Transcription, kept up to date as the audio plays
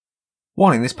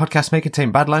Warning, this podcast may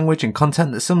contain bad language and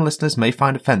content that some listeners may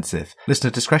find offensive. Listener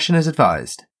discretion is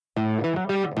advised.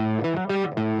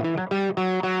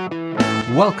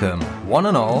 Welcome, one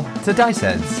and all, to Dice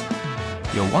Heads,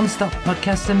 your one-stop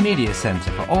podcast and media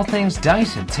centre for all things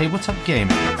dice and tabletop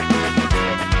gaming.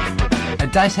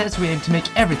 At Dice Heads, we aim to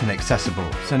make everything accessible,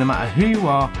 so no matter who you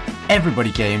are,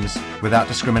 everybody games without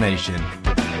discrimination.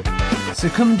 So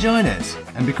come join us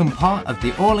and become part of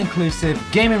the all-inclusive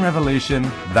gaming revolution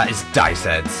that is Dice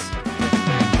Heads.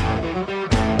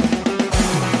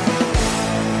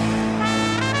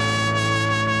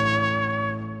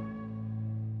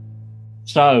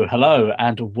 So, hello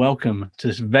and welcome to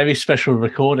this very special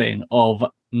recording of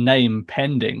Name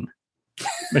Pending.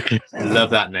 I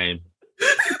love that name.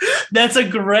 That's a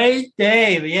great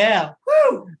name, yeah.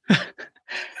 Woo!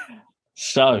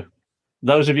 So,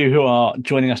 those of you who are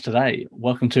joining us today,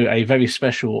 welcome to a very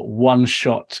special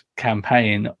one-shot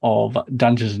campaign of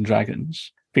Dungeons &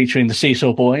 Dragons, featuring the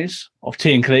Seesaw Boys of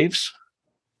Tea and Cleves.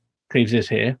 Cleves is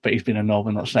here, but he's been a knob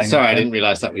and not saying Sorry, anything. I didn't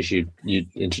realise that was you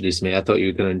introduced me. I thought you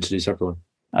were going to introduce everyone.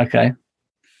 Okay.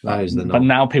 Who's the But knob?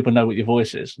 now people know what your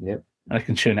voice is. Yep. And they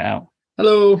can tune it out.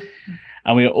 Hello.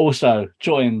 And we are also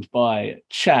joined by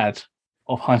Chad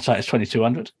of Hindsight is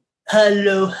 2200.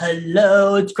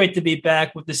 Hello. It's great to be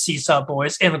back with the Seesaw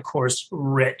Boys and, of course,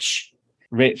 Rich.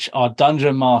 Rich, our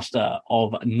dungeon master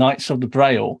of Knights of the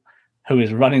Braille, who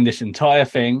is running this entire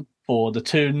thing for the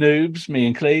two noobs, me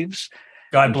and Cleves.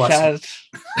 God bless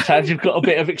Chad, you've got a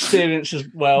bit of experience as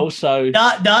well, so...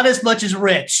 Not as much as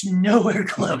Rich. Nowhere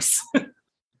close.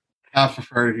 I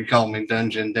prefer you call me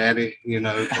Dungeon Daddy, you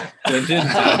know. Dungeon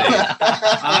Daddy.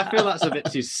 I feel that's a bit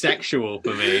too sexual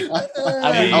for me.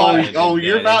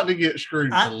 You're about to get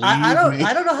screwed. I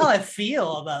don't know how I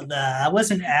feel about that. I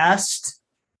wasn't asked.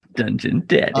 Dungeon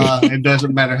Daddy. It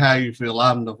doesn't matter how you feel.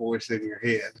 I'm the voice in your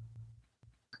head.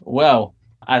 Well,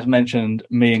 as mentioned,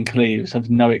 me and Cleves have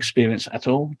no experience at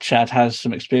all. Chad has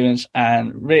some experience,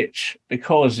 and Rich,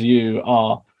 because you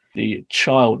are the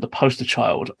poster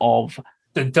child of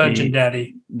The Dungeon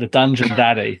Daddy. The Dungeon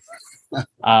Daddy,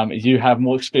 you have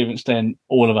more experience than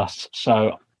all of us.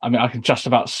 So, I mean, I can just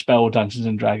about spell Dungeons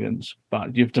and Dragons,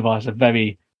 but you've devised a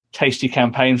very tasty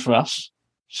campaign for us.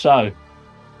 So,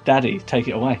 Daddy, take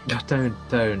it away. Don't.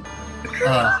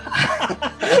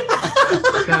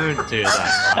 Don't do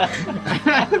that.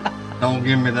 Don't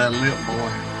give me that lip,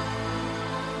 boy.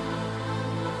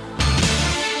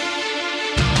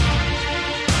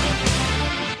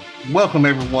 Welcome,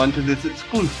 everyone, to this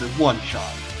exclusive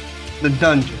one-shot, The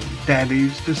Dungeon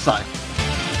Daddy's Disciple.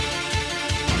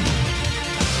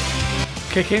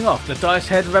 Kicking off the Dice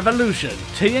Head Revolution,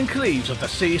 Tea and Cleves of the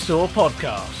Seesaw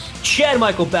Podcast. Chad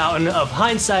Michael Boughton of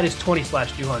Hindsight is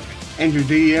 20/200. And your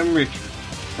DM, Richard,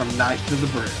 from Knights of the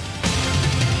Braille.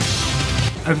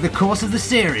 Over the course of the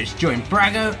series, join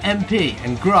Brago, MP,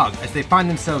 and Grog as they find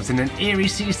themselves in an eerie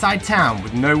seaside town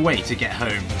with no way to get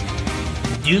home.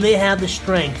 Do they have the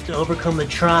strength to overcome the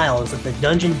trials that the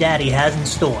Dungeon Daddy has in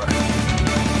store?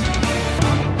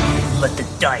 Let the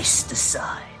dice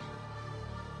decide.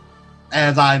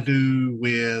 As I do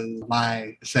with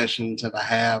my sessions that I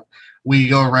have, we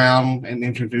go around and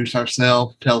introduce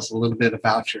ourselves, tell us a little bit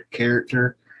about your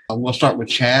character. We'll start with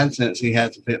Chad since he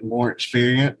has a bit more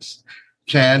experience.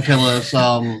 Chad, tell us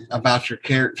about your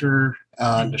character,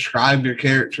 describe your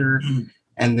character,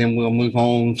 and then we'll move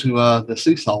on to the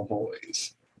Seesaw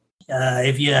Boys.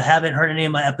 If you haven't heard any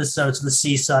of my episodes of the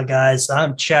Seesaw guys,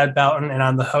 I'm Chad Boughton, and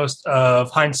I'm the host of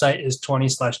Hindsight is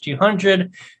 20/200,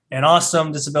 an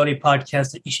awesome disability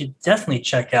podcast that you should definitely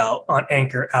check out on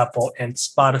Anchor, Apple, and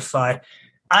Spotify.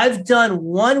 I've done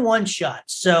one shot,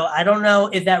 so I don't know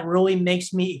if that really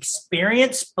makes me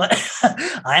experienced, but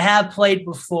I have played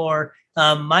before.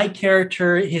 My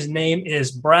character, his name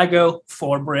is Brago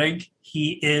Forbrig.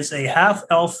 He is a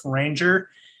half-elf ranger.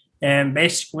 And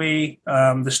basically,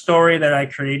 the story that I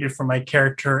created for my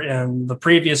character in the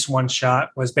previous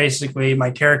one-shot was basically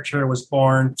my character was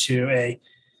born to a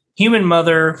human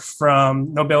mother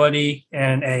from nobility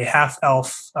and a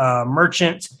half-elf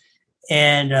merchant.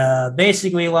 And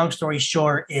basically, long story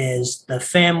short, is the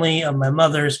family of my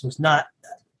mother's was not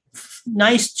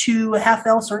nice to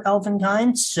half-elves or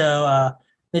elvenkind. So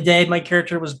the day my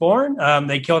character was born,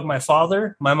 they killed my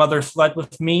father. My mother fled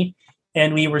with me.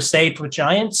 And we were saved with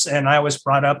giants, and I was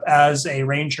brought up as a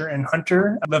ranger and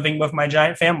hunter living with my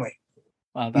giant family.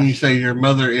 Wow, You say your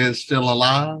mother is still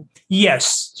alive?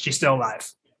 Yes, she's still alive.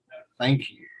 Thank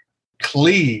you.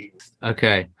 Cleve.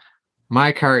 Okay.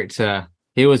 My character,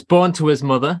 he was born to his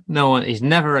mother. He's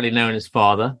never really known his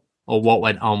father or what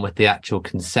went on with the actual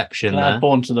conception there.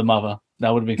 Born to the mother. That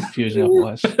would have been confusing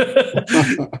otherwise.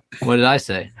 What did I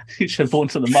say? You said born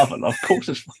to the mother. Of course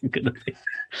it's fucking going to be.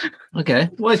 Okay.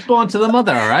 Well, it's born to the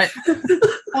mother, all right?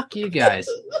 Fuck you guys.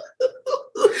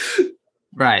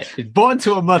 Right. He's born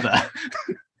to a mother.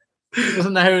 He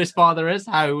doesn't know who his father is,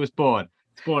 how he was born.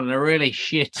 He's born in a really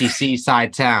shitty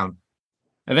seaside town.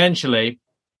 Eventually,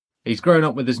 he's grown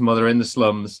up with his mother in the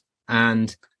slums,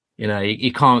 and you know,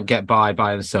 he can't get by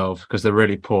himself because they're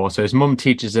really poor. So his mum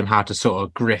teaches him how to sort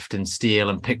of grift and steal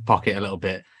and pickpocket a little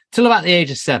bit till about the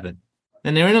age of 7.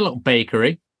 Then they're in a little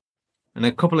bakery, and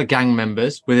a couple of gang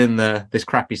members within this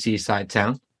crappy seaside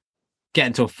town get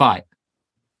into a fight.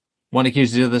 One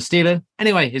accuses the other of stealing.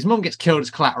 Anyway, his mum gets killed as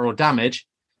collateral damage,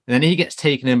 and then he gets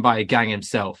taken in by a gang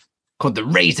himself called the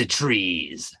Razor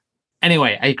Trees.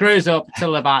 Anyway, he grows up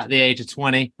till about the age of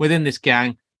 20 within this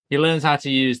gang. He learns how to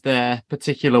use their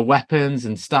particular weapons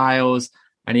and styles,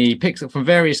 and he picks up from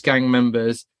various gang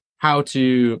members how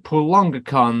to pull longer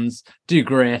cons, do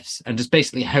grifts, and just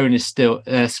basically hone his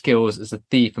skills as a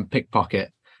thief and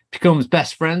pickpocket. Becomes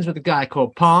best friends with a guy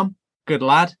called Palm. Good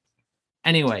lad.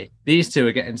 Anyway, these two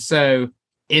are getting so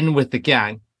in with the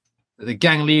gang that the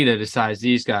gang leader decides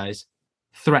these guys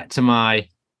threat to my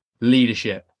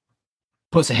leadership.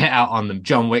 Puts a hit out on them,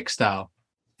 John Wick style.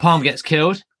 Palm gets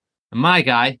killed, and my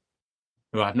guy,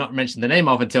 who I've not mentioned the name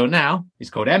of until now, he's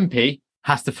called MP,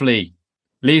 has to flee.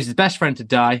 Leaves his best friend to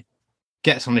die,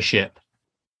 gets on a ship.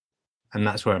 And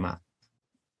that's where I'm at.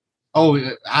 Oh,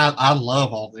 I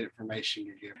love all the information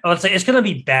you're giving. I would say it's going to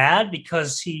be bad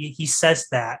because he says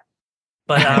that.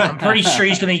 But I'm pretty sure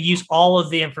he's going to use all of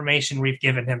the information we've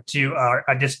given him to our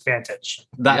disadvantage.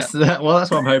 That's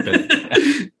what I'm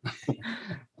hoping.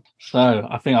 So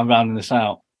I think I'm rounding this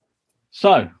out.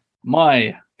 So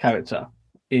my character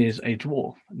is a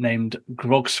dwarf named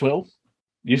Grogswill.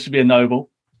 Used to be a noble.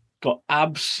 Got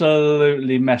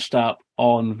absolutely messed up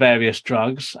on various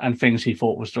drugs and things he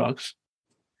thought was drugs,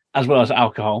 as well as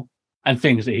alcohol and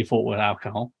things that he thought were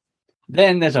alcohol.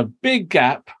 Then there's a big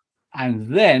gap,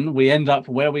 and then we end up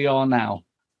where we are now.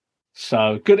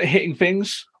 So good at hitting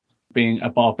things, being a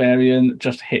barbarian,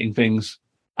 just hitting things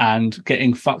and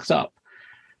getting fucked up.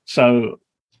 So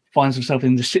finds himself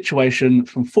in this situation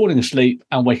from falling asleep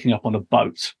and waking up on a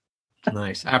boat.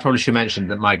 Nice. I probably should mention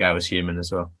that my guy was human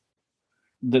as well.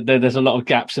 There's a lot of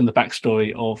gaps in the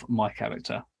backstory of my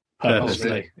character.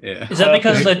 Purposely. Yeah. Is that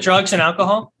because of the drugs and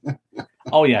alcohol?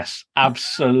 Oh, yes.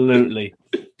 Absolutely.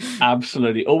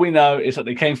 Absolutely. All we know is that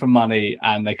they came from money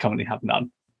and they currently have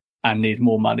none and need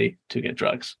more money to get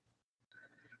drugs.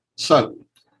 So,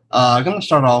 I'm going to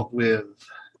start off with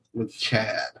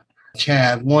Chad.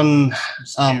 Chad, tell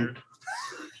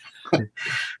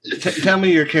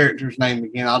me your character's name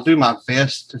again. I'll do my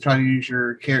best to try to use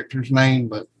your character's name,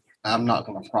 but I'm not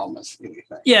going to promise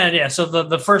anything. Yeah. So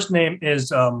the first name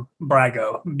is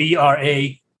Brago,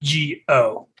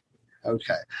 Brago.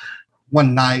 Okay.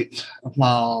 One night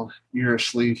while you're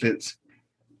asleep, it's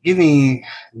getting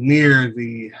near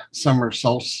the summer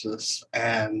solstice,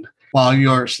 and while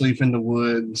you're asleep in the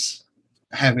woods,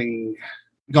 having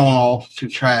gone off to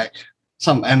track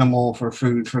some animal for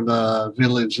food for the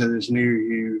village that is near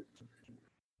you,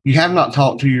 you have not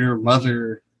talked to your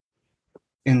mother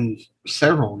in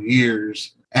several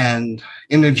years, and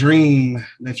in a dream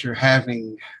that you're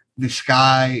having, the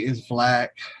sky is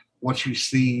black. What you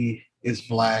see is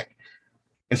black.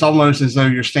 It's almost as though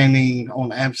you're standing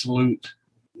on absolute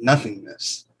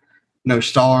nothingness. No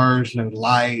stars, no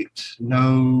light,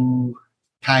 no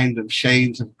kind of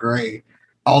shades of gray.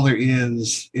 All there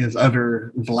is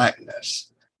utter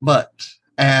blackness. But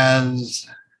as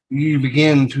you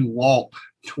begin to walk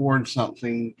towards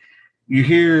something, you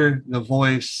hear the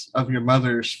voice of your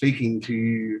mother speaking to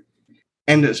you,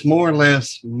 and it's more or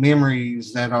less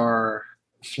memories that are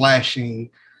flashing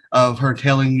of her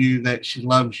telling you that she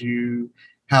loves you,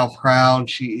 how proud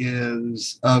she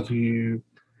is of you,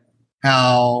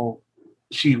 how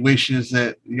she wishes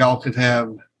that y'all could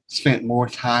have spent more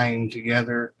time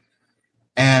together.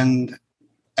 And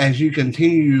as you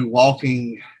continue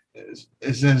walking,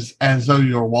 it's as though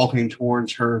you're walking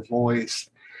towards her voice,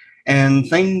 and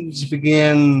things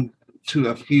begin to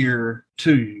appear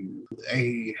to you.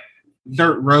 A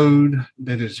dirt road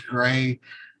that is gray,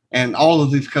 and all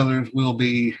of these colors will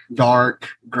be dark,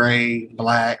 gray,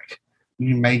 black.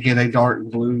 You may get a dark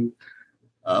blue,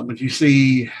 but you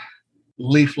see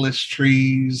leafless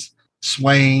trees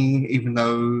swaying even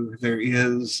though there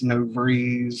is no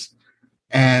breeze.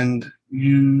 And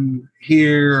you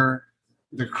hear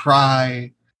the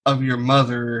cry of your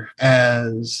mother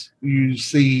as you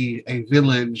see a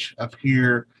village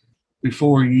appear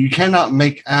before you. You cannot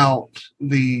make out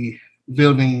the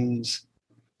buildings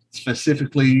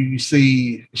specifically, you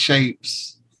see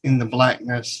shapes in the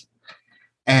blackness.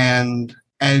 And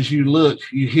as you look,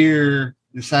 you hear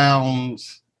the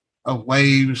sounds of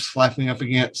waves slapping up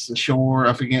against the shore,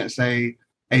 up against a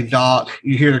dock.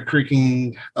 You hear the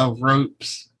creaking of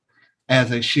ropes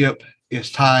as a ship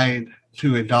is tied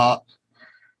to a dock.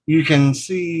 You can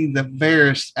see the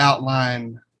barest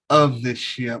outline of this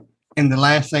ship. And the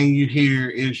last thing you hear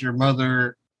is your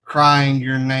mother crying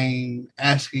your name,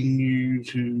 asking you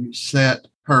to set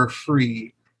her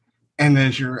free. And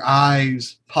as your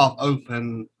eyes pop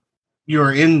open,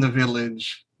 you're in the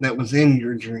village that was in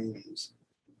your dreams.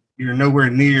 You're nowhere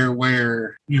near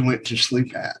where you went to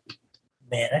sleep at.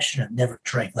 Man, I should have never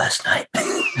drank last night.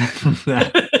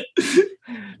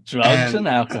 Drugs and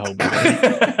alcohol.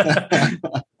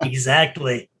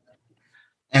 Exactly.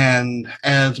 And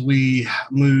as we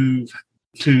move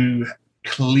to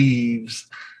Cleves,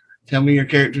 tell me your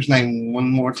character's name one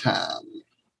more time.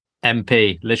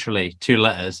 MP, literally 2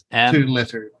 letters. Two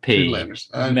letters. P. 2 letters.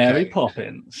 Okay. Mary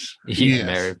Poppins. Yes.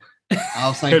 Mary. I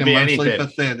was Could thinking be mostly anything.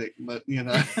 pathetic, but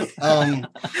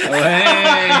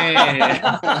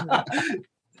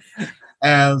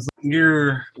as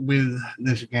you're with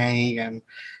this gang and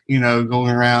going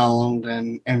around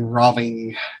and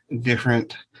robbing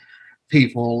different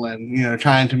people and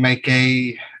trying to make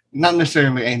not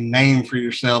necessarily a name for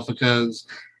yourself, because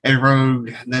a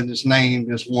rogue that is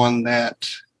named is one that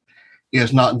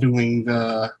is not doing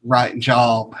the right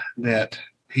job that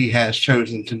he has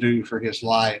chosen to do for his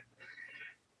life.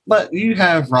 But you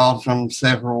have robbed from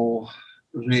several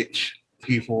rich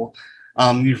people.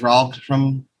 You've robbed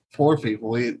from poor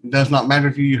people. It does not matter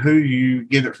to you who you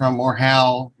get it from or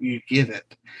how you get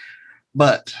it.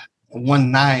 But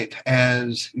one night,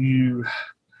 as you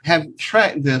have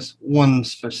tracked this one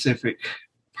specific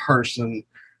person,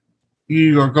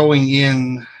 you are going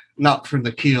in not for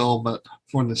the kill, but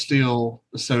for the steal,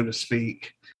 so to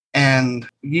speak. And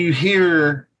you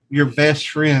hear your best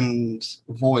friend's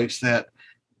voice that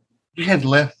you had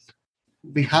left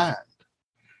behind,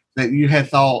 that you had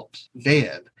thought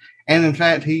dead. And in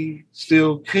fact, he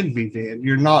still could be dead.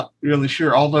 You're not really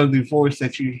sure, although the voice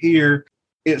that you hear,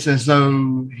 it's as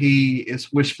though he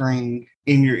is whispering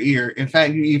in your ear. In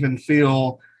fact, you even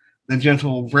feel the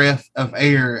gentle breath of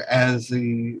air as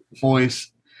the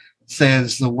voice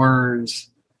says the words,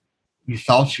 "You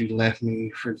thought you left me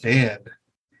for dead."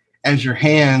 As your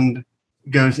hand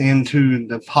goes into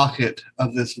the pocket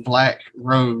of this black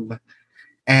robe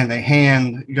and a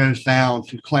hand goes down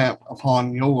to clamp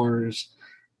upon yours,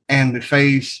 and the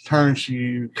face turns to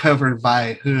you covered by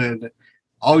a hood,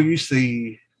 all you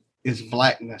see is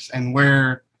blackness. And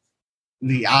where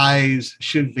the eyes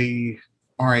should be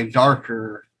are a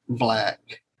darker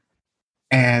black.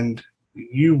 And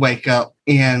you wake up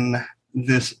in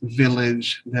this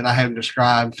village that I have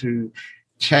described to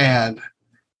Chad,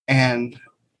 and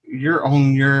you're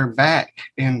on your back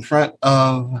in front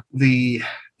of the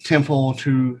temple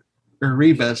to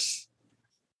Erebus,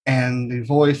 and the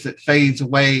voice that fades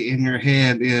away in your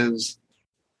head is,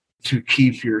 "To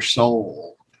keep your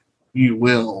soul, you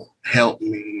will help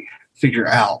me figure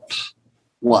out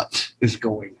what is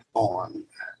going on."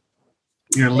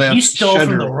 You're left You stole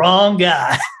from the wrong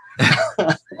guy.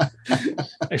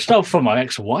 I stole from my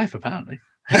ex-wife, apparently.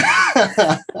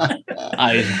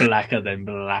 Eyes blacker than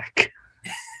black.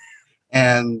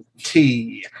 And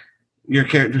T, your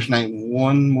character's name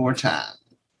one more time.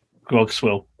 Grog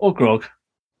Swill. Or Grog.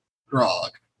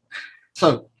 Grog.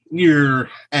 So you're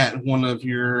at one of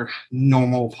your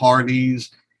normal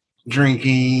parties,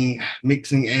 drinking,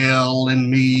 mixing ale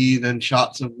and mead and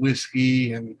shots of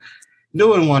whiskey and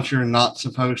doing what you're not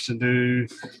supposed to do.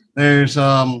 There's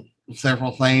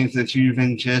several things that you've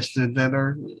ingested that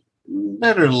are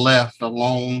better left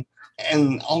alone.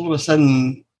 And all of a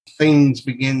sudden, things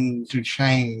begin to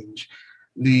change.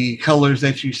 The colors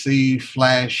that you see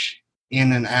flash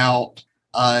in and out.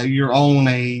 You're on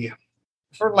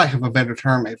for lack of a better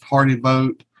term, a party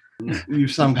boat. You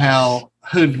somehow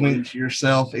hoodwinked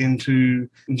yourself into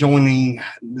joining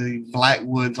the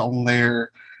Blackwoods on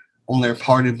their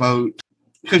party boat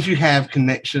because you have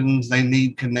connections. They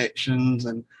need connections,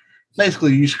 and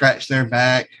basically you scratch their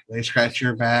back, they scratch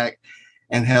your back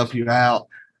and help you out.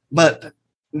 But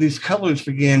these colors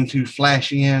begin to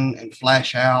flash in and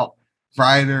flash out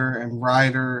brighter and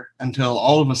brighter until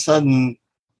all of a sudden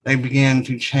they begin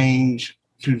to change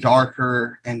to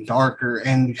darker and darker,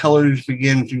 and the colors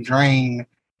begin to drain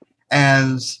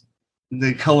as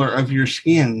the color of your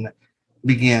skin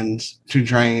begins to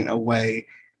drain away.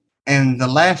 And the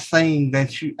last thing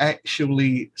that you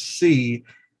actually see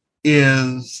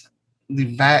is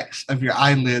the backs of your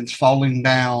eyelids falling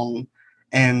down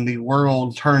and the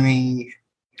world turning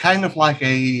kind of like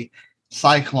a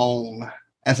cyclone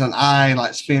as an eye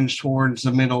like spins towards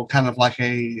the middle, kind of like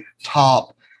a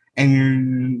top, and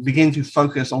you begin to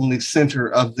focus on the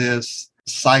center of this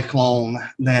cyclone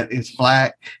that is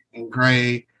black and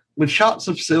gray with shots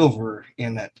of silver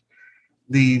in it.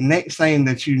 The next thing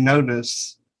that you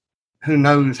notice, who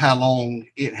knows how long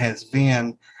it has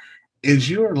been, is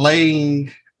you're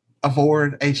laying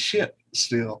aboard a ship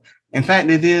still. In fact,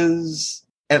 it is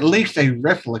at least a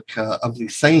replica of the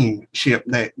same ship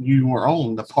that you were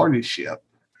on, the party ship.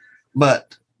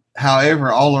 But,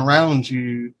 however, all around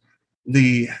you,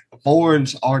 the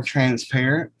boards are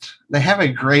transparent. They have a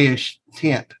grayish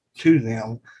tint to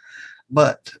them,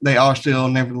 but they are still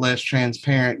nevertheless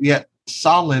transparent, yet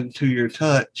solid to your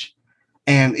touch.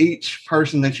 And each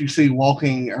person that you see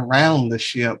walking around the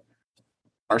ship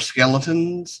are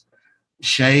skeletons,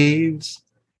 shades.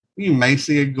 You may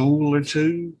see a ghoul or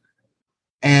two.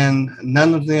 And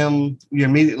none of them, you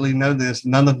immediately know this,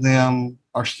 none of them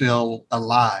are still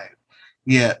alive.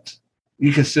 Yet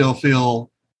you can still feel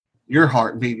your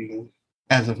heart beating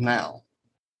as of now.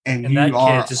 And in that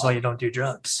case, is why you don't do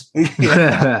drugs.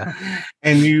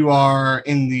 And you are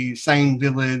in the same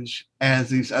village as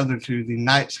these other two. The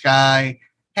night sky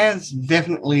has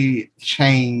definitely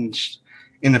changed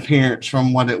in appearance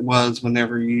from what it was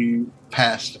whenever you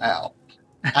passed out.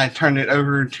 I turn it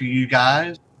over to you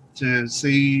guys to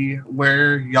see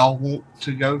where y'all want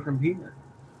to go from here.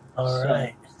 All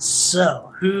right.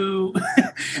 So, who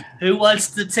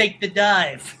wants to take the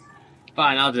dive?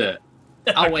 Fine, I'll do it.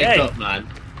 I'll wake up, man.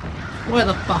 Where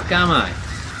the fuck am I?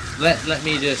 Let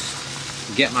me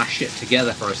just get my shit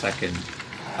together for a second,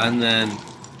 and then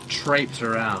traipse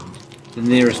around the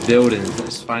nearest buildings.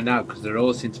 Let's find out, because there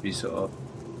all seem to be sort of...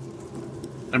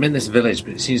 I'm in this village,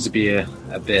 but it seems to be a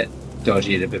bit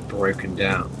dodgy and a bit broken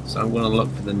down. So I'm going to look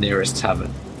for the nearest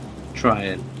tavern, try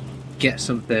and get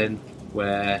something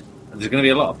where there's going to be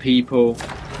a lot of people.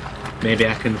 Maybe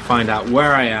I can find out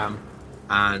where I am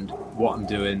and what I'm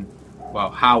doing, well,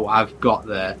 how I've got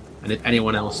there, and if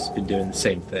anyone else has been doing the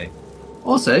same thing.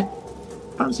 Also,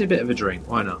 fancy a bit of a drink,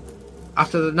 why not?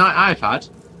 After the night I've had,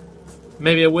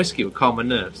 maybe a whiskey would calm my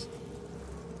nerves.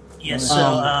 Yeah, so,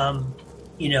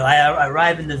 I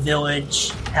arrive in the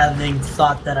village having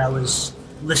thought that I was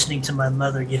listening to my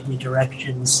mother give me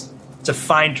directions to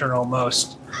find her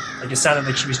almost. Like, it sounded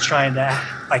like she was trying to,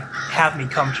 have me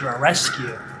come to her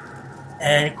rescue.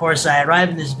 And, of course, I arrive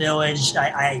in this village,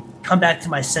 I come back to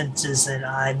my senses, and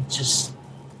I'm just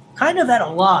kind of at a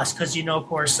loss because, of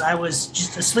course, I was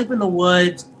just asleep in the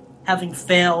woods, having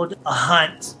failed a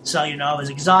hunt. So, I was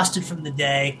exhausted from the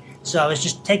day. So I was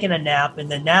just taking a nap. And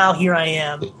then now here I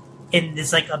am in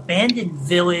this, abandoned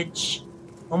village,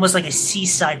 almost like a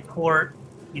seaside port.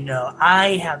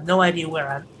 I have no idea where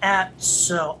I'm at.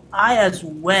 So I as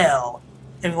well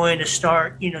am going to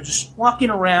start, just walking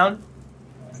around,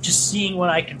 just seeing what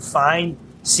I can find,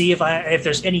 see if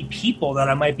there's any people that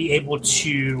I might be able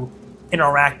to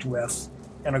interact with.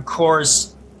 And of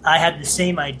course, I had the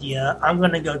same idea. I'm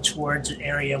going to go towards an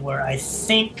area where I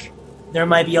think there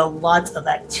might be a lot of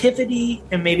activity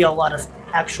and maybe a lot of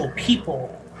actual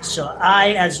people. So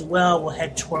I as well will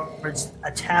head towards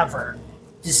a tavern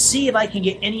to see if I can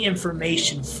get any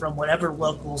information from whatever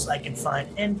locals I can find.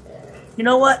 And you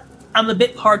know what? I'm a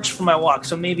bit parched from my walk,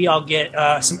 so maybe I'll get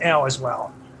some ale as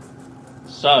well.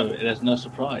 So, there's no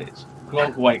surprise.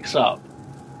 Grog wakes up,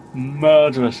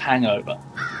 murderous hangover.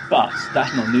 But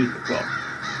that's not new for Grog.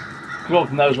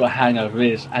 Grog knows what a hangover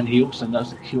is, and he also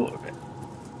knows the cure of it.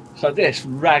 So this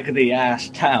raggedy-ass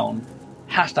town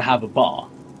has to have a bar,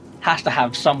 has to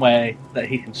have somewhere that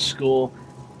he can score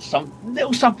some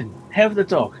little something, hair of the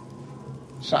dog.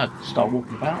 So, start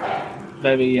walking about,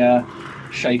 very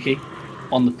shaky,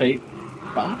 on the feet,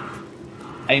 but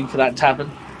aim for that tavern,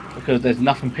 because there's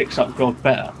nothing picks up Grog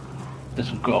better than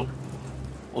some grog,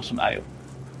 or some ale,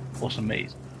 or some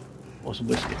mead, or some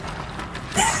whiskey.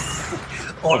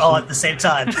 all at the same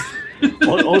time.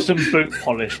 or some boot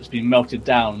polish that's been melted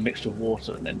down, mixed with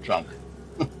water, and then drunk.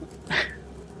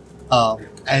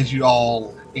 As you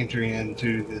all enter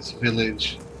into this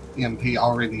village, MP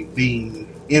already being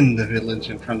in the village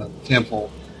in front of the temple,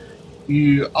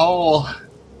 you all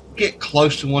get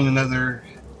close to one another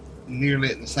nearly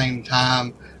at the same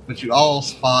time, but you all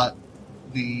spot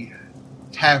the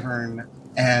tavern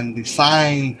and the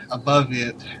sign above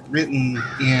it written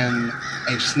in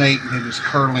a snake that is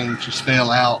curling to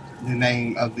spell out the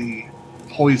name of the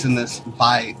poisonous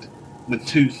bite, with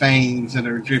two fangs that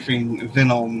are dripping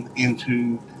venom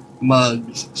into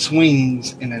mugs,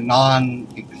 swings in a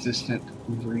non-existent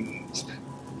breeze.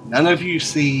 None of you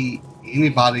see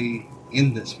anybody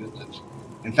in this village.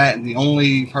 In fact, the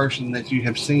only person that you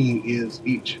have seen is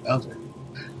each other.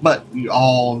 But you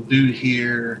all do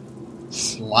hear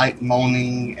slight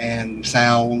moaning and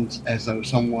sounds as though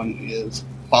someone is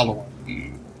following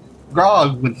you.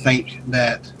 Grog would think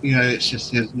that, it's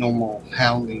just his normal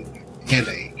pounding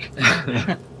headache.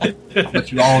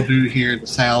 But you all do hear the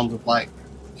sound of like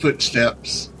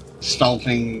footsteps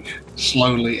stomping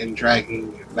slowly and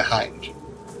dragging behind you.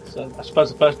 So I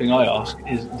suppose the first thing I ask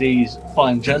is, these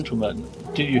fine gentlemen,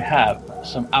 do you have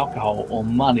some alcohol or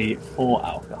money for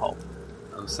alcohol?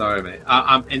 I'm sorry, mate.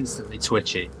 I'm instantly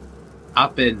twitchy.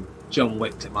 I've been John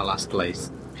Wick at my last place.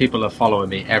 People are following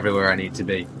me everywhere I need to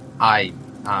be. I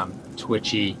am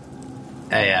twitchy.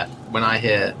 When I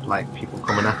hear like people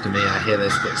coming after me, I hear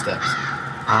those footsteps.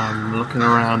 I'm looking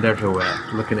around everywhere,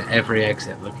 looking at every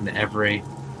exit, looking at every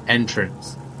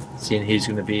entrance, seeing who's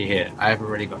going to be here. I haven't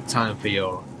really got time for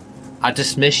your. I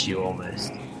dismiss you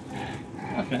almost.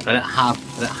 Okay. I don't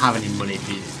have any money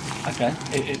for you. Okay.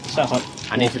 It sounds like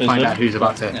I need to find out who's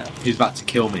about to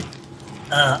kill me.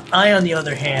 I, on the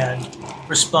other hand,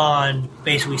 respond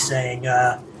basically saying,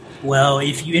 well,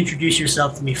 if you introduce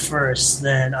yourself to me first,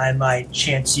 then I might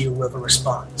chance you with a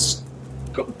response.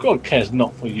 Grog cares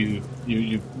not for you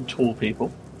tall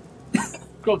people.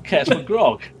 Grog cares for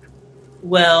Grog.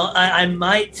 Well, I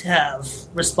might have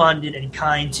responded in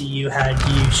kind to you had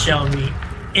you shown me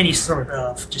any sort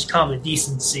of just common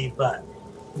decency, but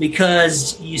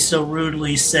because you so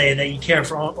rudely say that you care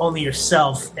for only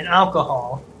yourself and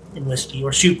alcohol and whiskey,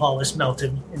 or shoe polish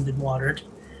melted and then watered,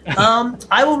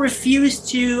 I will refuse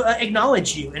to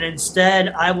acknowledge you, and instead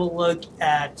I will look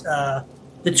at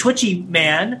the twitchy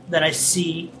man that I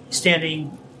see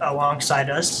standing alongside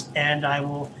us, and I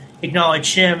will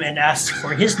acknowledge him and ask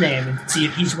for his name and see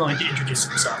if he's willing to introduce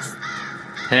himself.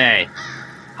 Hey,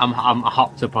 I'm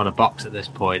hopped up on a box at this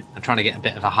point. I'm trying to get a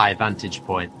bit of a high vantage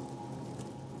point,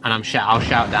 and I'll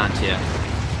shout down to you.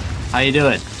 How you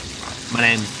doing? My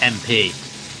name's MP.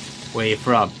 Where you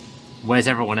from? Where's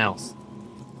everyone else?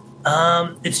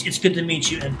 It's good to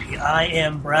meet you, MP. I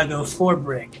am Brago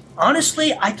Forbrig.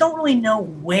 Honestly, I don't really know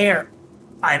where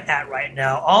I'm at right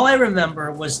now. All I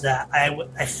remember was that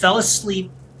I fell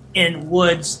asleep in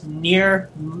woods near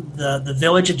the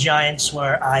village of giants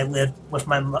where I lived with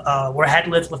where I had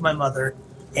lived with my mother,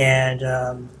 and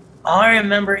all I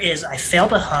remember is I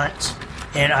failed a hunt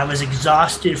and I was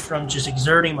exhausted from just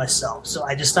exerting myself. So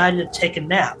I decided to take a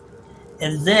nap,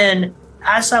 and then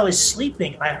as I was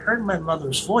sleeping, I heard my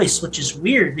mother's voice, which is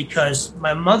weird because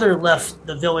my mother left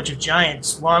the village of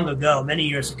giants long ago, many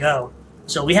years ago.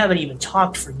 So we haven't even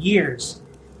talked for years.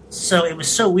 So it was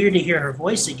so weird to hear her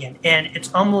voice again. And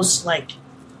it's almost like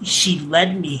she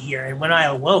led me here. And when I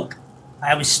awoke,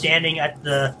 I was standing at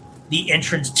the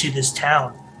entrance to this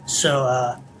town. So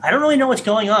I don't really know what's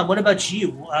going on. What about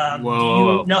you? Do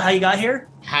you know how you got here?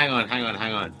 Hang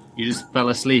on. You just fell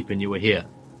asleep and you were here?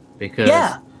 Because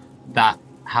that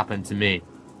happened to me.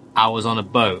 I was on a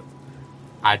boat.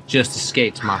 I just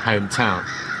escaped my hometown,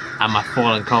 and my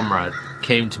fallen comrade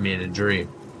came to me in a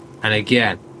dream. And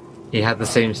again, he had the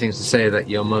same things to say that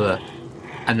your mother,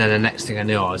 and then the next thing I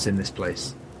knew, I was in this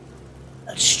place.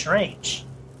 That's strange.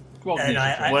 Grog, what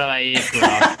about you,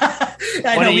 Grog?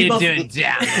 What are you doing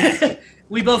down there?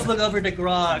 We both look over to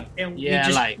Grog, and we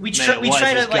try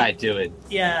to guy doing?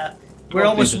 Yeah. We're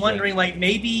almost wondering, like,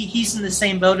 maybe he's in the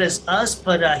same boat as us,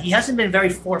 but he hasn't been very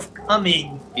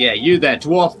forthcoming. Yeah, you there,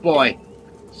 dwarf boy.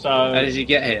 So, how did you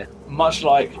get here? Much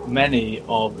like many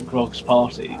of Grog's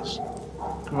parties,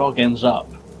 Grog ends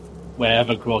up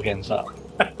wherever Grog ends up.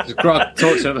 Does Grog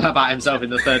talk to him about himself in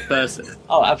the third person?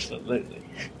 Oh, absolutely.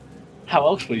 How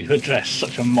else will you address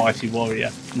such a mighty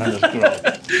warrior known as Grog?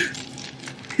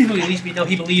 At least we know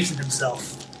he believes in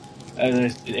himself.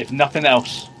 If nothing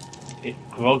else,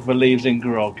 Grog believes in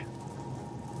Grog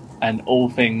and all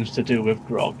things to do with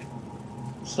Grog.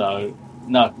 So,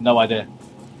 no idea.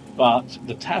 But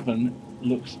the tavern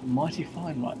looks mighty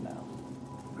fine right now.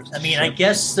 I mean, I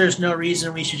guess there's no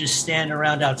reason we should just stand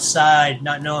around outside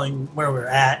not knowing where we're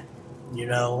at. You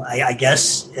know, I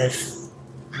guess if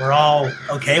we're all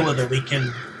okay with it, we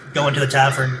can go into the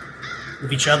tavern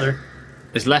with each other.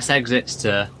 There's less exits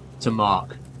to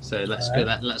mark, so let's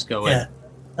go in. Yeah.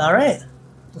 All right.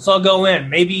 Let's all go in.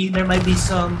 Maybe there might be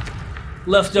some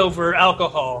leftover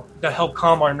alcohol to help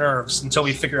calm our nerves until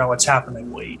we figure out what's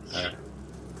happening. Wait.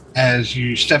 As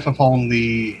you step upon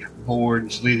the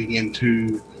boards leading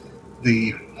into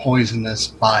the poisonous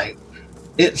bite,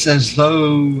 it's as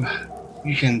though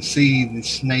you can see the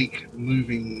snake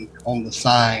moving on the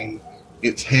sign,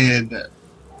 its head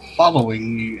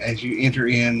following you as you enter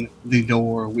in the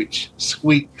door, which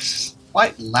squeaks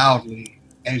quite loudly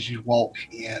as you walk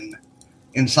in.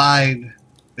 Inside,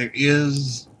 there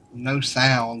is no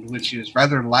sound, which is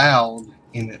rather loud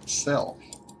in itself.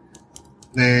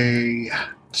 The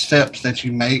steps that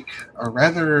you make are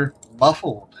rather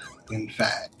muffled, in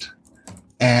fact,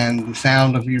 and the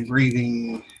sound of your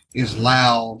breathing is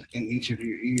loud in each of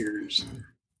your ears.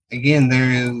 Again,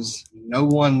 there is no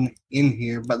one in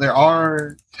here, but there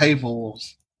are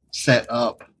tables set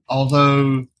up,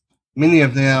 although many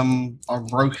of them are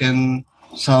broken,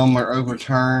 some are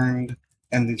overturned,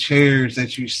 and the chairs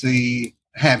that you see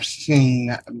have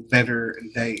seen better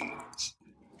days.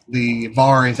 The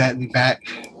bar is at the back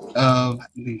of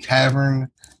the tavern,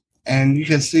 and you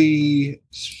can see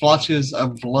splotches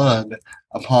of blood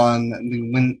upon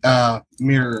the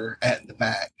mirror at the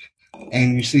back.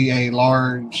 And you see a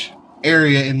large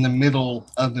area in the middle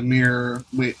of the mirror,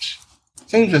 which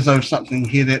seems as though something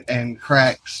hit it and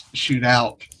cracks shoot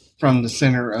out from the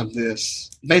center of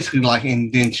this, basically like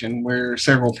indention, where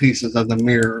several pieces of the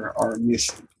mirror are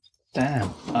missing.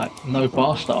 Damn, no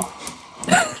bar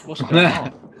staff. What's going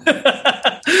on?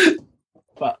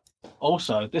 But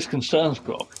also, this concerns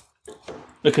Grog,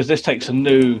 because this takes a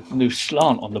new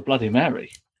slant on the Bloody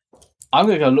Mary. I'm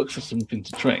going to go look for something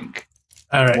to drink.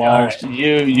 All right. Whilst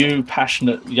you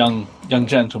passionate young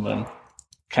gentlemen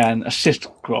can assist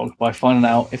Grog by finding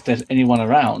out if there's anyone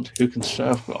around who can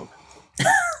serve Grog.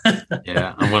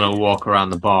 Yeah, I'm going to walk around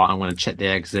the bar. I'm going to check the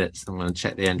exits. I'm going to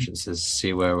check the entrances,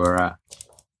 see where we're at.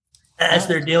 As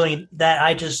they're doing that,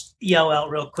 I just yell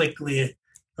out real quickly,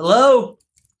 "Hello?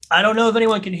 I don't know if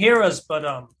anyone can hear us,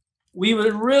 but we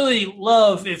would really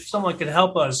love if someone could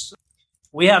help us.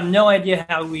 We have no idea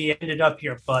how we ended up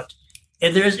here, but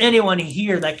if there's anyone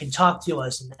here that can talk to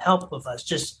us and help with us,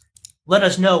 just let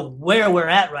us know where we're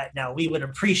at right now. We would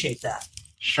appreciate that."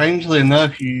 Strangely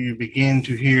enough, you begin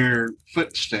to hear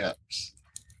footsteps,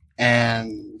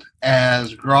 and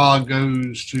as Grog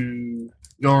goes to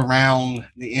go around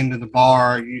the end of the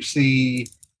bar, you see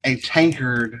a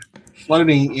tankard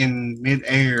floating in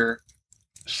midair,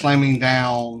 slamming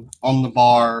down on the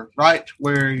bar right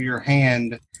where your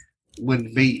hand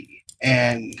would be.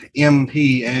 And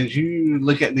MP, as you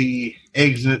look at the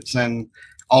exits and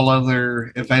all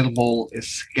other available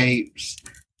escapes,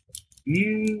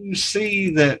 you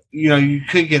see that, you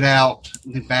could get out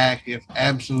the back if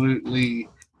absolutely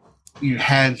you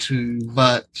had to,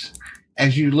 but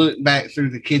as you look back through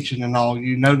the kitchen and all,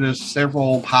 you notice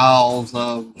several piles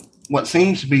of what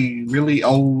seems to be really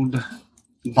old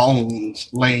bones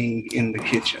laying in the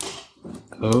kitchen.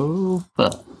 Oh,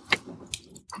 fuck.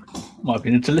 Might have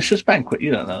been a delicious banquet,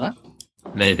 you don't know that.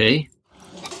 Maybe.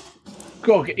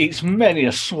 Grog eats many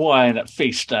a swine at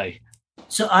feast day.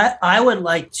 So I would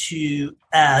like to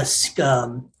ask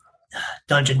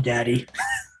Dungeon Daddy.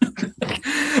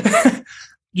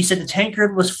 You said the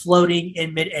tankard was floating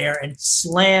in midair and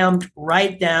slammed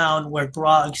right down where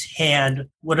Grog's hand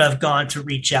would have gone to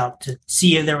reach out to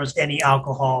see if there was any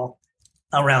alcohol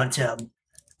around him.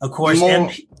 Of course,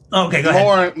 okay, go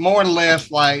ahead. More or less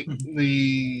like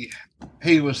he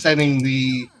was setting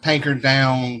the tankard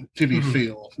down to be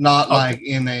filled, not like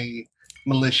in a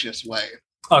malicious way.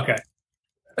 Okay.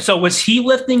 So was he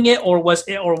lifting it, or was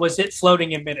it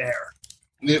floating in midair?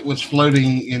 It was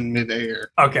floating in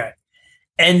midair. Okay.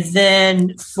 And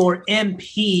then for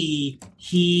MP,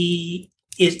 he's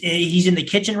in the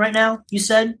kitchen right now, you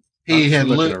said? He had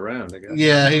looking around, I guess.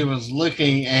 Yeah, he was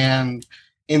looking, and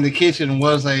in the kitchen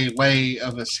was a way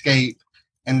of escape,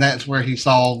 and that's where he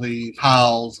saw the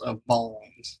piles of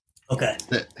bones. Okay.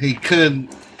 That he could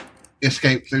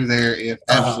escape through there if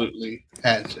absolutely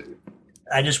had to.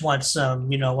 I just want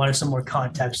wanted some more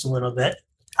context a little bit.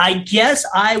 I guess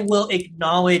I will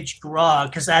acknowledge Grog,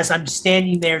 because as I'm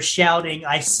standing there shouting,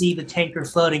 I see the tanker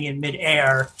floating in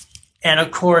midair. And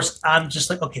of course, I'm just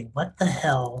like, okay, what the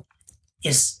hell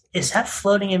is that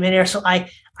floating in midair? So I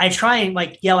try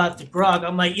and yell out to Grog.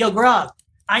 I'm like, yo, Grog,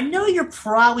 I know you're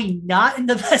probably not in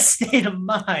the best state of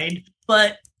mind,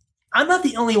 but I'm not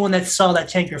the only one that saw that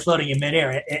tanker floating in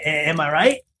midair. Am I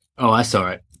right? Oh, that's all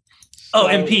right. Oh,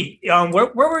 MP,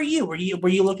 where were you? Were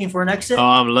you looking for an exit? Oh,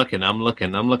 I'm looking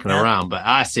around, but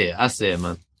I see it,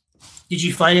 man. Did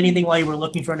you find anything while you were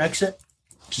looking for an exit?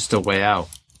 Just a way out.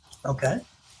 Okay.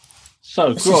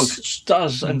 So Grog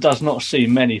does not see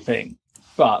many things,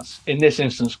 but in this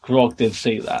instance, Grog did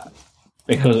see that,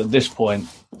 because at this point,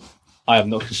 I have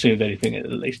not consumed anything in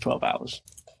at least 12 hours.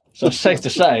 So it's safe to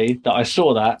say that I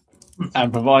saw that,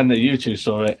 and providing that you two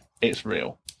saw it, it's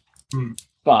real.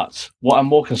 But what I'm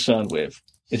more concerned with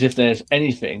is if there's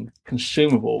anything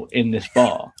consumable in this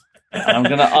bar. And I'm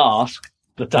going to ask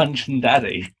the Dungeon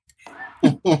Daddy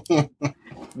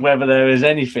whether there is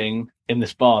anything in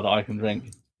this bar that I can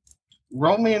drink.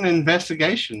 roll me an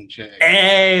investigation check.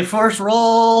 Hey, first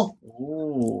roll.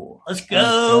 Ooh. Let's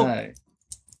go. Okay.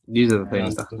 These are the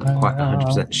things that I'm not quite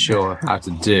 100% sure how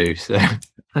to do. So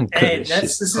I'm good Hey, at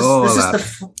this shit. is All that.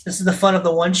 this is the fun of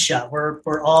the one shot. We're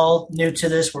all new to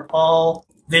this. We're all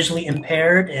visually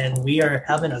impaired, and we are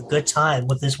having a good time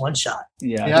with this one shot.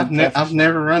 Yeah. Yeah, I've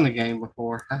never run a game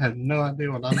before. I have no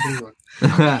idea what I'm doing.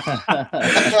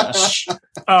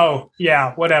 Oh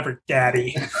yeah, whatever,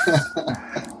 Daddy.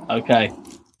 Okay.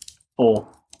 4.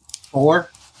 4?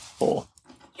 4.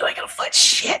 You ain't gonna find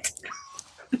shit.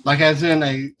 Like as in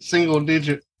a single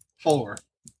digit 4.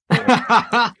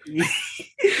 You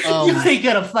Um, ain't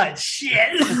gonna find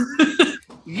shit.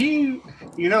 you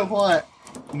know what?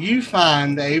 You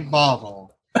find a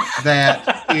bottle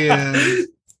that is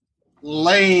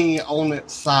laying on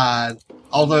its side,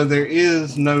 although there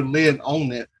is no lid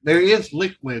on it. There is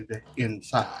liquid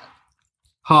inside.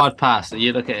 Hard pass.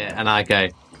 You look at it and I go,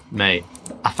 mate,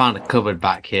 I found a cupboard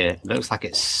back here. It looks like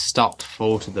it's stocked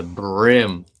full to the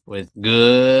brim with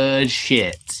good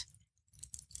shit.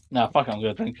 No, fuck it, I'm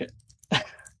gonna drink it.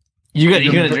 You're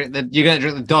gonna drink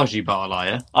the dodgy bottle, are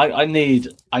you? I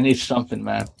need something,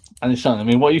 man. I need something. I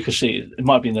mean, what you can see, it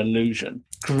might be an illusion.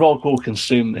 Grog will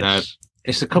consume this. No.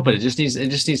 It's a cupboard. It just needs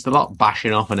the lot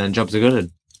bashing off, and then jobs are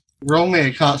good. Roll me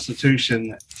a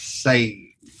Constitution save.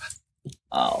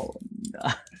 Oh no.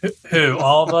 Who?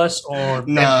 All of us or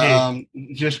No,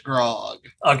 MP? just Grog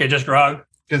Okay, just Grog.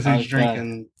 because he's Okay.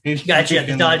 drinking. He's Gotcha.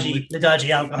 drinking The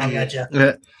dodgy alcohol. Yeah.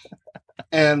 Gotcha.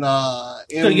 And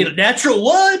Gonna get a natural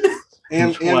one.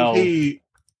 $12. MP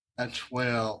a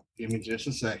 12. Give me just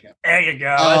a second. There you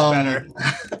go. That's better.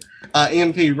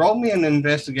 MP, roll me an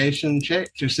investigation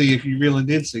check to see if you really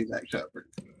did see that cupboard.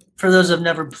 For those who've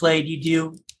never played, you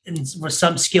do with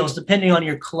some skills, depending on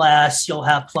your class, you'll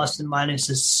have plus and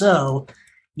minuses. So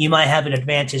you might have an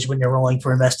advantage when you're rolling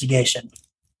for investigation.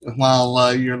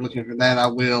 While you're looking for that, I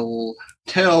will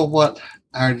tell what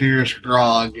our dearest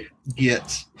Grog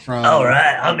gets from. All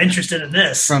right, I'm interested in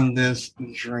this. From this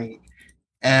drink.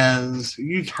 As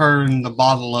you turn the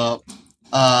bottle up,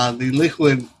 the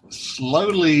liquid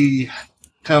slowly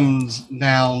comes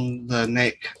down the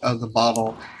neck of the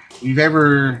bottle. If you've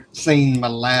ever seen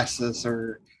molasses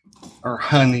or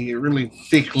honey, it really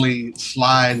thickly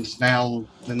slides down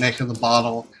the neck of the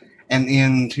bottle and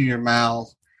into your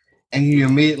mouth. And you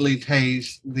immediately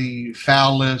taste the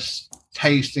foulest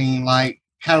tasting, kind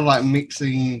of like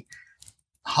mixing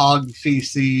hog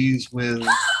feces with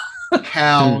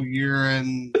cow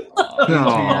urine into your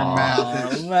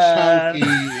mouth. It's chunky,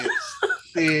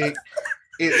 it's thick,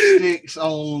 it sticks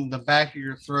on the back of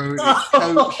your throat, it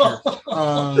coats your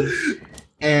tongue.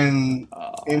 And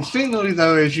instinctively,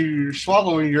 though, as you're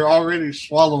swallowing, you're already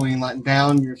swallowing like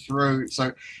down your throat.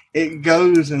 So it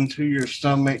goes into your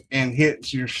stomach and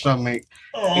hits your stomach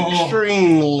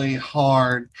extremely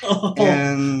hard.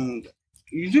 And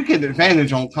you do get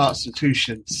advantage on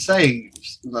Constitution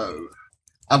saves, though.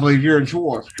 I believe you're a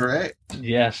dwarf, correct?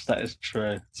 Yes, that is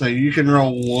true. So you can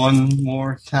roll one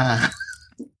more time.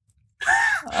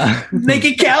 Make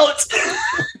it count.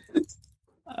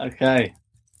 Okay.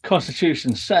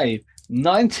 Constitution save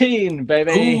 19,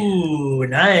 baby. Ooh,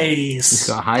 nice. It's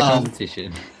got a high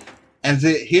competition. As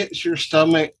it hits your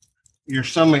stomach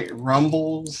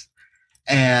rumbles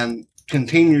and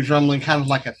continues rumbling, kind of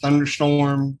like a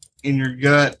thunderstorm in your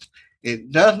gut.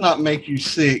 It does not make you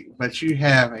sick, but you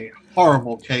have a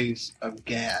horrible case of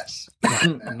gas.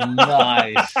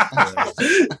 Nice.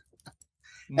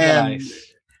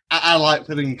 Nice. I like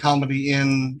putting comedy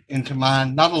into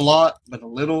mine. Not a lot, but a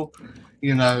little,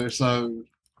 so.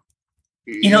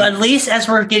 At least as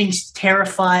we're getting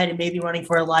terrified and maybe running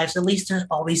for our lives, at least there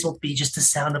always will be just the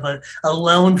sound of a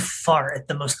lone fart at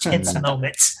the most tense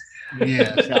moments.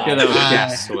 Yes. Good old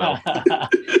gas swell.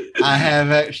 I have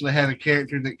actually had a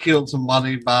character that killed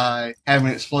somebody by having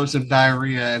explosive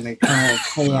diarrhea and a kernel of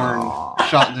corn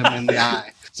shot them in the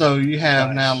eye. So you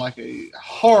have now like a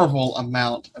horrible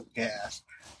amount of gas.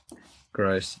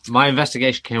 Gross. My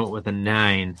investigation came up with a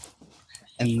 9.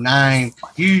 And 9.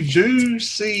 You do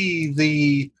see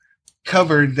the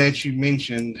cupboard that you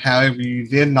mentioned. However, you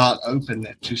did not open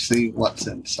it to see what's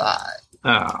inside.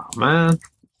 Oh, man.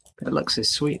 It looks so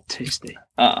sweet and tasty.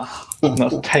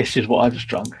 Not tasted what I just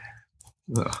drunk.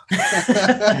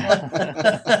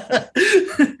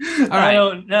 I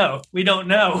don't know. We don't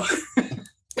know.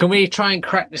 Can we try and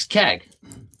crack this keg?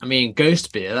 I mean,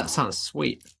 ghost beer, that sounds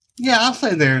sweet. Yeah, I'll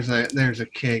say there's a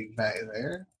keg back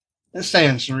there. It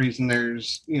stands to reason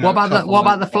there's what about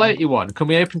the floaty one? Can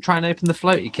we try and open the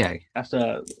floaty keg? That's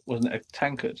wasn't it a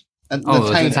tankard?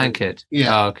 The tankard.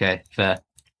 Yeah. Oh, okay, fair.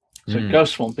 So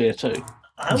Ghost want beer too.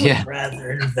 I would Yeah.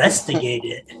 rather investigate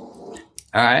it. All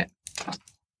right.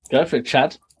 Go for it,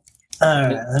 Chad. All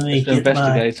right, let me Mr. get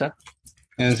my. Investigator.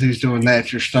 As he's doing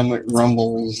that, your stomach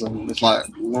rumbles and it's like,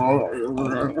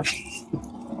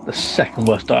 The second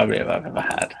worst diarrhea I've ever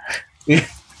had.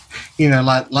 you know,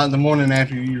 like the morning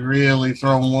after you really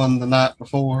thrown one the night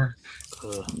before.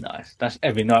 Nice. That's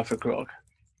every night for Grog.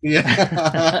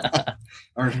 Yeah.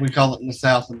 Or as we call it in the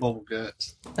South, the bubble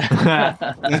guts.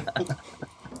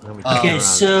 Okay,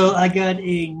 so I got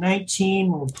a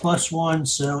 19 or plus 1,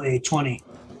 so a 20.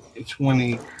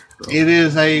 20. It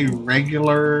is a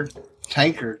regular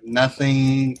tankard.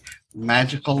 Nothing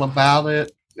magical about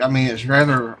it. I mean, it's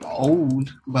rather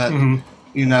old, but Mhm.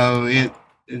 you know, it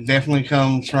definitely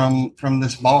comes from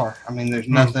this bar. I mean, there's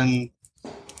nothing.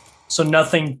 So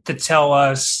nothing to tell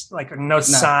us, like no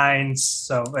signs.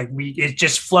 So like it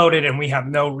just floated, and we have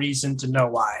no reason to know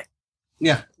why.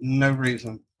 Yeah, no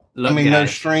reason. Look, I mean, no guy.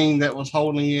 string that was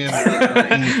holding it. Or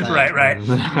anything. Right.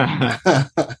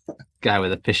 Guy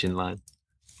with a fishing line.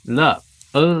 Look,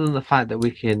 other than the fact that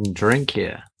we can drink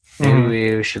here, maybe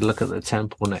Mhm. we should look at the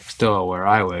temple next door where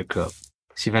I woke up.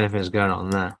 See if anything's going on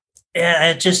there.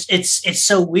 Yeah, it's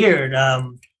so weird.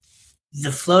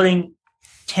 The floating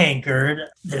tankard.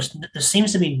 There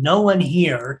seems to be no one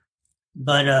here,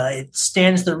 but it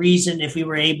stands the reason if we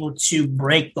were able to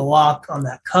break the lock on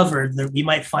that cupboard, that we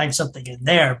might find something in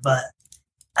there. But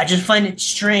I just find it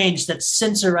strange that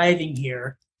since arriving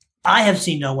here, I have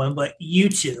seen no one but you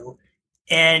two,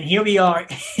 and here we are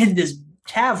in this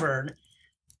tavern.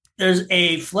 There's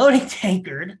a floating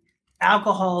tankard.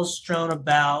 Alcohol strewn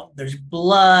about. There's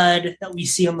blood that we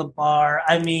see on the bar.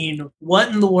 I mean, what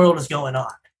in the world is going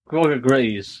on? Grog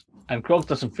agrees, and Grog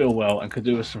doesn't feel well and could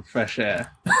do with some fresh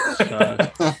air. So,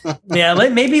 Yeah,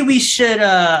 maybe we should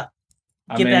I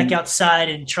get mean, back outside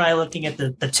and try looking at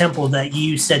the temple that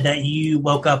you said that you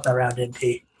woke up around,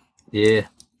 NP. Yeah.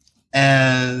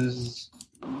 As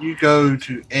you go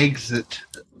to exit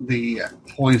the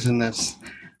poisonous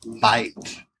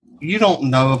bite, you don't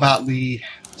know about the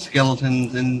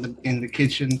skeletons in the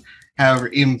kitchen. However,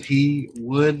 MP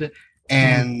would,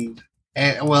 and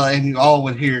you all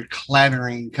would hear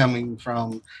clattering coming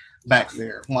from back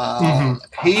there. While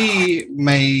he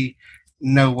may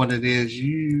know what it is,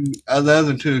 the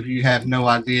other two of you have no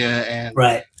idea. And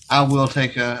Right. I will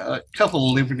take a couple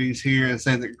of liberties here and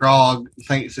say that Grog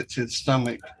thinks it's his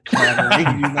stomach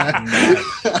clattering. You know?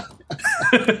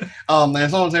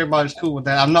 As long as everybody's cool with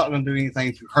that, I'm not going to do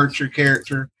anything to hurt your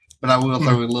character, but I will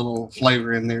throw a little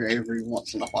flavor in there every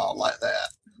once in a while like that.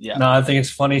 yeah. No, I think it's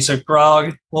funny. So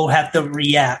Grog will have to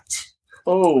react.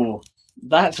 Oh,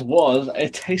 that was a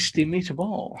tasty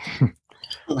meatball.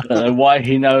 I don't know why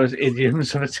he knows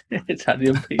idioms of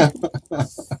Italian people.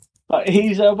 But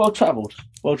he's well-travelled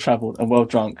and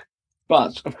well-drunk.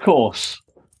 But, of course,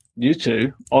 you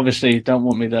two obviously don't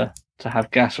want me to have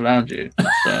gas around you.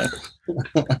 So,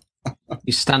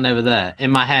 You stand over there. In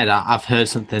my head, I've heard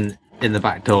something in the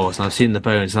back doors, and I've seen the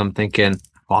bones, and I'm thinking,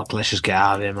 fuck, let's just get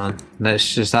out of here, man.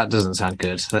 That doesn't sound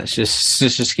good. Let's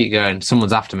just keep going.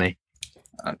 Someone's after me.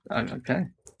 okay,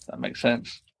 that makes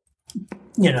sense.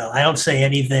 You know, I don't say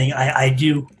anything. I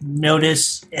do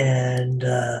notice and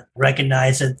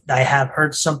recognize that I have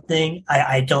heard something.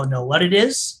 I don't know what it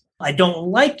is. I don't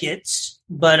like it,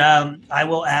 but I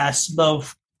will ask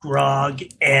both Grog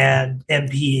and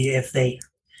MP if they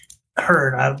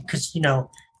heard. Because, you know,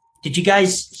 did you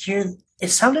guys hear? It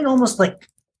sounded almost like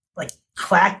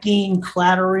clacking,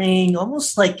 clattering,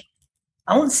 almost like,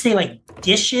 I won't say like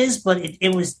dishes, but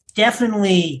it was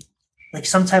definitely like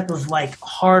some type of like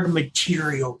hard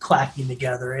material clacking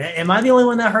together. Am I the only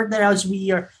one that heard that as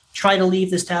we are trying to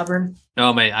leave this tavern?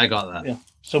 Oh, mate, I got that. Yeah.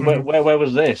 So where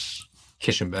was this?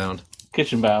 Kitchen bound.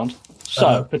 Kitchen bound.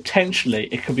 So potentially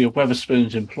it could be a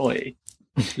Weatherspoons employee.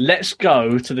 Let's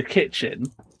go to the kitchen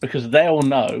because they'll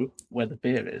know where the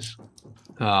beer is.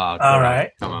 Oh, All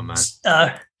right. Come on,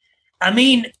 man. I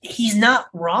mean, he's not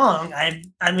wrong.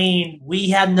 I mean, we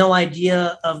have no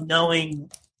idea of knowing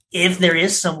if there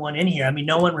is someone in here. I mean,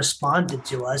 no one responded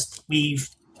to us. We've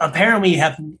apparently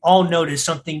have all noticed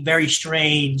something very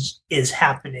strange is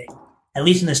happening, at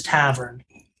least in this tavern.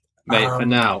 Mate, for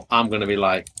now, I'm going to be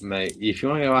like, mate, if you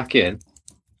want to go back in,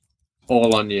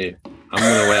 all on you. I'm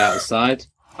going to wait outside.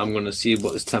 I'm going to see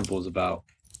what this temple's about.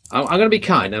 I'm going to be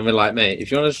kind and be like, mate,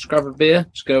 if you want to just grab a beer,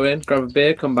 just go in, grab a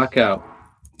beer, come back out.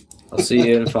 I'll see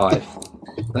you in 5.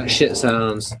 That shit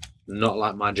sounds not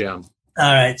like my jam.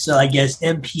 All right, so I guess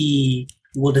MP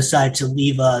will decide to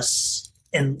leave us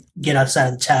and get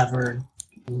outside of the tavern.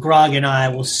 Grog and I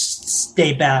will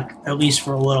stay back at least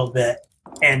for a little bit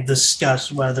and discuss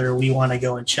whether we want to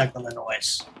go and check on the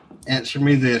noise. answer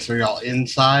me this: are y'all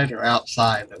inside or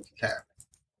outside of the tavern?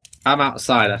 I'm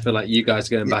outside. I feel like you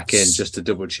guys are going back in just to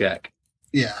double check.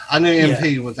 Yeah, I knew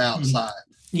MP was outside.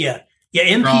 Yeah.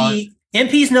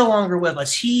 MP's no longer with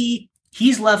us.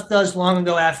 He's left us long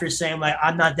ago after saying, like,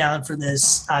 I'm not down for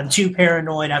this. I'm too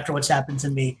paranoid after what's happened to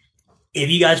me. If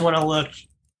you guys want to look,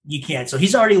 you can. So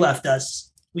he's already left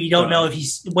us. We don't know if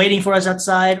he's waiting for us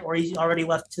outside or he's already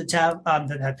left to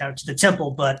the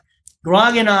temple. But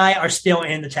Grog and I are still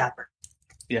in the tavern.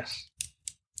 Yes.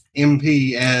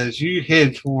 MP, as you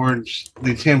head towards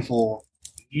the temple,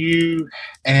 you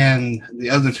and the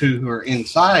other two who are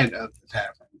inside of the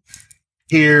tavern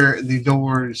hear the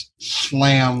doors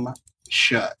slam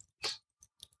shut.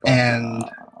 And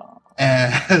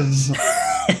as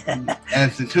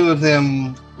the two of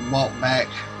them walk back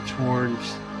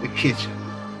towards the kitchen,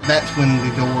 that's when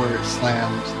the door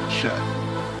slams shut.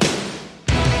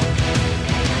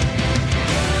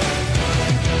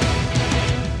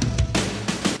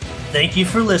 Thank you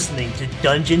for listening to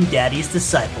Dungeon Daddy's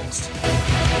Disciples.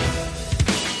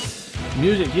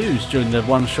 Music used during the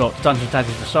one-shot Dungeon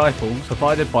Daddy's Disciples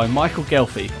provided by Michael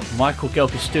Gelfi of Michael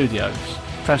Gelfi Studios.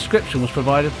 Transcription was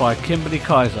provided by Kimberly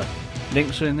Kaiser.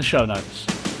 Links are in the show notes.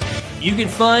 You can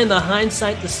find the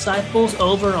Hindsight Disciples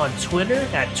over on Twitter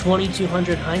at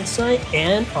 2200 Hindsight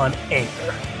and on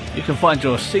Anchor. You can find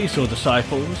your Seesaw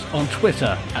Disciples on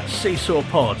Twitter at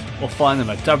SeesawPod or find them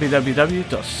at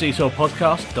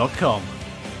www.seesawpodcast.com.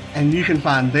 And you can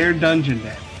find their Dungeon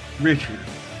Daddy, Richard,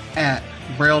 at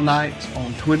Braille Knights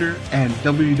on Twitter and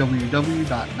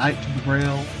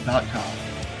www.knighttothebraille.com.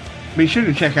 Be sure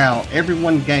to check out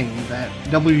Everyone Games at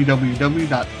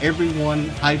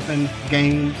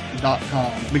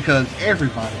www.everyone-games.com because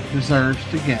everybody deserves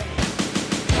to game.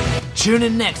 Tune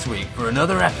in next week for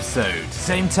another episode.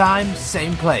 Same time,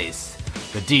 same place.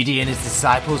 The DD and his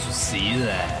disciples will see you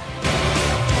there.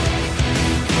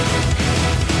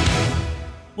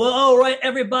 Well, all right,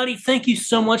 everybody. Thank you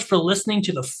so much for listening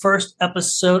to the first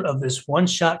episode of this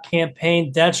one-shot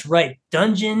campaign. That's right,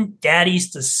 Dungeon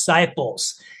Daddy's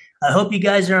Disciples. I hope you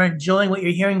guys are enjoying what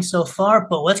you're hearing so far,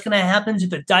 but what's going to happen to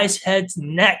the dice heads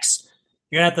next?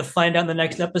 You're going to have to find out in the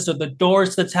next episode. The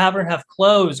doors to the tavern have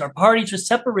closed. Our parties are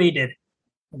separated.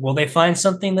 Will they find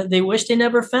something that they wish they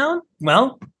never found?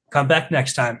 Well, come back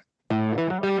next time.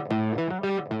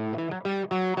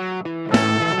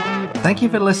 Thank you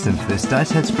for listening to this Dice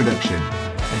Heads production.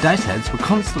 At Dice Heads, we're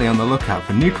constantly on the lookout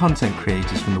for new content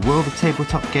creators from the world of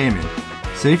tabletop gaming.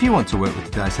 So if you want to work with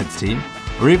the Dice Heads team,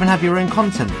 or even have your own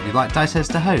content that you'd like Dice Heads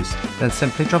to host, then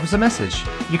simply drop us a message.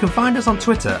 You can find us on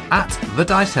Twitter at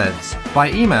TheDiceHeads, by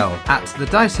email at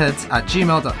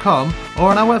thediceheads@gmail.com,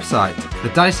 or on our website,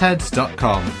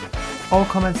 thediceheads.com. All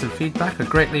comments and feedback are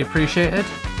greatly appreciated,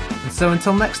 and so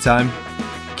until next time,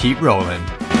 keep rolling.